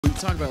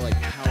talk about like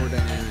power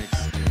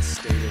dynamics and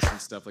status and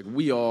stuff, like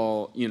we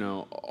all, you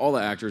know, all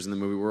the actors in the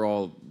movie, we're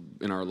all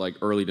in our like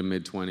early to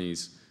mid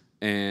 20s,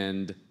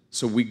 and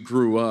so we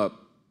grew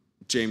up.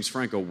 James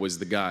Franco was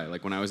the guy.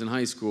 Like when I was in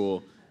high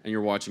school and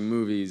you're watching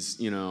movies,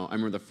 you know, I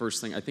remember the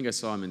first thing, I think I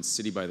saw him in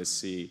City by the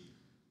Sea,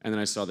 and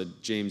then I saw the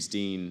James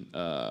Dean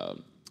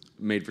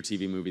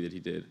made-for-TV movie that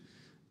he did,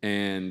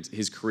 and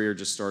his career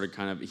just started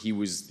kind of.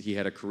 He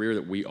had a career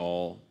that we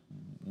all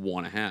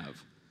want to have.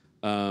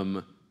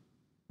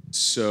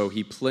 So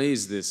he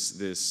plays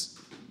this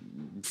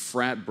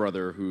frat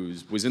brother who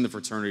was in the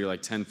fraternity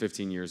like 10,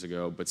 15 years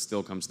ago, but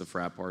still comes to the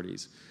frat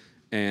parties.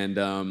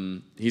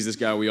 And he's this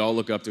guy we all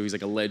look up to. He's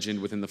like a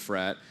legend within the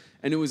frat.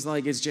 And it was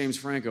like, it's James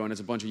Franco, and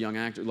it's a bunch of young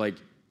actors. Like,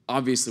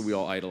 obviously we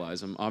all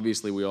idolize him.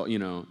 Obviously we all, you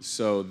know.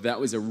 So that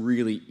was a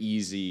really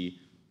easy,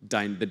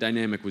 the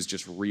dynamic was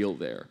just real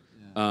there.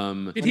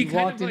 When he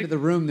walked into the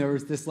room, there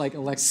was this like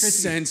electricity.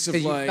 Sense of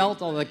like, you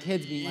felt all the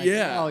kids being like,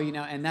 oh, you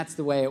know, and that's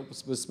the way it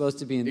was supposed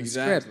to be in the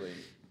script.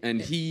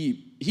 And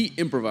he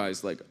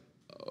improvised like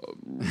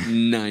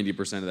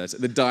 90% of that.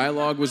 The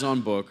dialogue was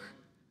on book.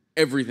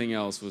 Everything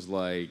else was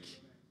like,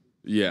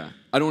 yeah.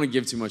 I don't want to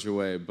give too much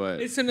away,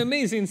 but it's an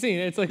amazing scene.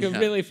 It's like a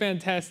really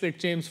fantastic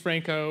James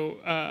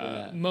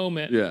Franco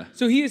moment. Yeah.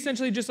 So he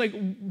essentially just like,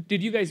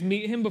 did you guys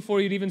meet him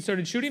before you'd even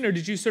started shooting, or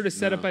did you sort of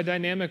set up a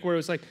dynamic where it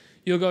was like,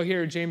 you'll go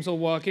here, James will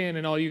walk in,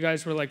 and all you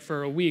guys were like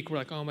for a week, we're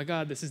like, oh my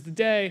God, this is the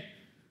day.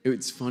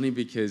 It's funny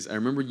because I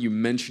remember you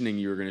mentioning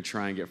you were going to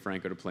try and get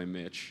Franco to play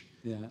Mitch.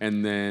 Yeah.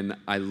 And then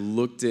I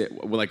looked at,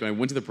 well, like I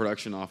went to the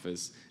production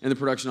office. In the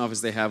production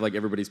office, they have like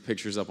everybody's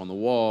pictures up on the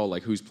wall,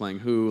 like who's playing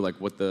who, like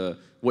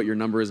what your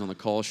number is on the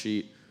call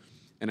sheet.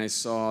 And I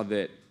saw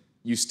that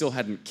you still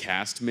hadn't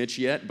cast Mitch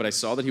yet, but I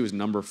saw that he was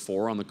number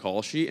 4 on the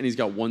call sheet, and he's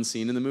got one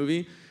scene in the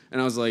movie.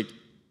 And I was like,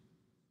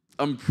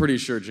 I'm pretty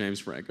sure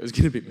James Franco is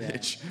going to be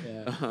Mitch.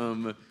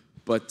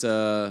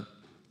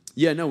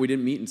 Yeah, no, we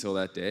didn't meet until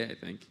that day, I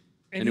think.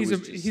 And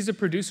he's a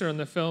producer on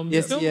the film.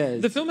 Yes, he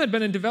is. The film had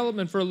been in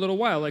development for a little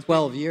while, like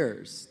 12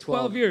 years.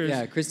 12 years.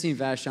 Yeah, Christine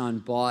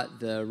Vachon bought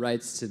the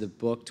rights to the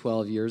book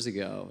 12 years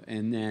ago,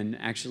 and then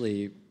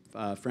actually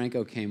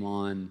Franco came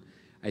on,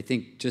 I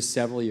think, just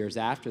several years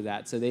after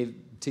that. So they've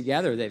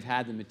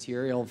had the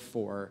material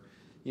for,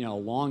 you know, a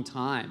long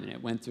time, and it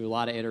went through a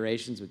lot of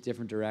iterations with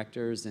different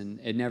directors,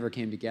 and it never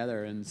came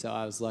together. And so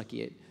I was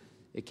lucky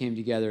it came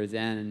together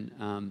then.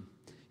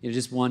 You know,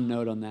 just one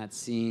note on that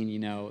scene, you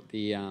know,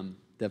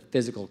 the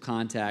physical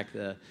contact,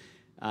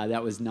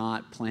 that was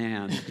not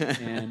planned.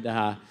 And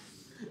I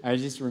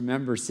just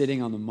remember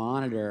sitting on the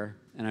monitor,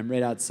 and I'm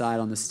right outside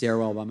on the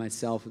stairwell by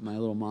myself with my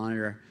little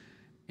monitor,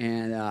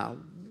 and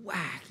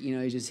whack, you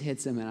know, he just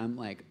hits him, and I'm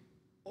like,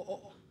 oh.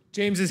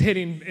 James is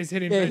hitting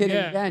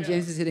Ben.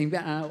 James is hitting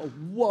Ben. And I,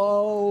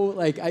 whoa,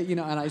 like, you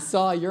know, and I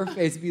saw your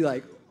face be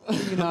like,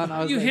 you know, and I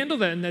was How do you like, handle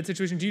that in that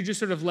situation? Do you just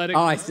sort of let it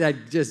go? I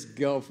said, just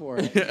go for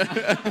it.